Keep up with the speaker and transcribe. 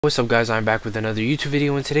What's up guys, I'm back with another YouTube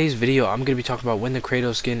video. In today's video I'm going to be talking about when the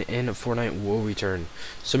Kratos skin in Fortnite will return.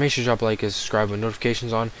 So make sure to drop a like and subscribe with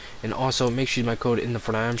notifications on, and also make sure you use my code in the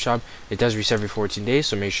Fortnite item shop. It does reset every 14 days,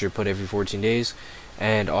 so make sure to put every 14 days.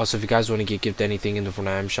 And also if you guys want to get gift anything in the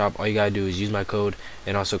Fortnite item shop, all you gotta do is use my code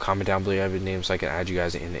and also comment down below your name so I can add you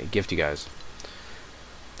guys and gift you guys.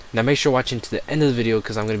 Now make sure watching to the end of the video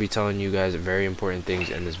because I'm going to be telling you guys very important things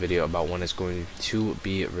in this video about when it's going to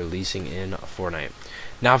be releasing in Fortnite.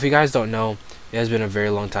 Now if you guys don't know, it has been a very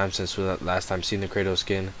long time since we last time seen the Kratos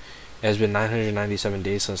skin. It has been 997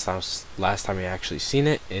 days since last time we actually seen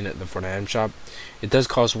it in the Fortnite item shop. It does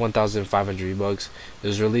cost 1,500 V-Bucks. It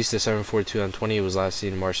was released December 4, 2020. It was last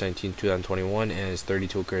seen March 19, 2021, and it's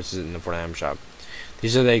 32 occurrences in the Fortnite item shop.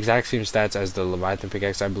 These are the exact same stats as the Leviathan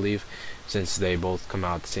pickaxe, I believe, since they both come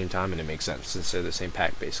out at the same time, and it makes sense since they're the same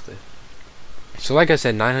pack basically. So like I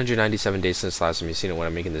said, 997 days since last time you've seen it when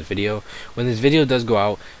I'm making this video. When this video does go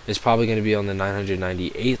out, it's probably going to be on the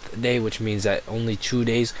 998th day, which means that only 2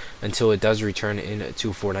 days until it does return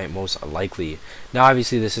into Fortnite most likely. Now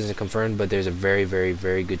obviously this isn't confirmed, but there's a very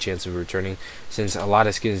very good chance of returning, since a lot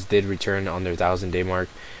of skins did return on their 1,000-day mark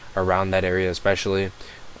around that area, especially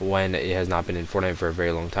when it has not been in Fortnite for a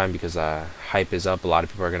very long time, because hype is up. A lot of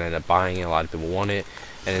people are going to end up buying it, a lot of people want it,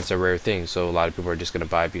 and it's a rare thing, so a lot of people are just going to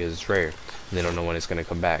buy it because it's rare and they don't know when it's going to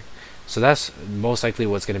come back. So that's most likely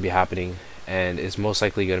what's going to be happening, and it's most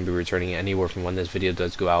likely going to be returning anywhere from when this video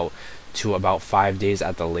does go out to about 5 days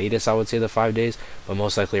at the latest. I would say the 5 days, but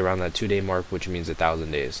most likely around that 2-day mark, which means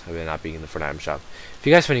 1,000 days of it not being in the Fortnite item shop. If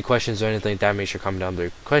you guys have any questions or anything like that, make sure to comment down below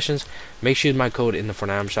your questions. Make sure you use my code in the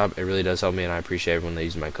Fortnite item shop. It really does help me, and I appreciate everyone that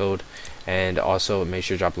uses my code. And also make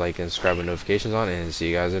sure to drop a like and subscribe with notifications on, and see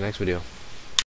you guys in the next video.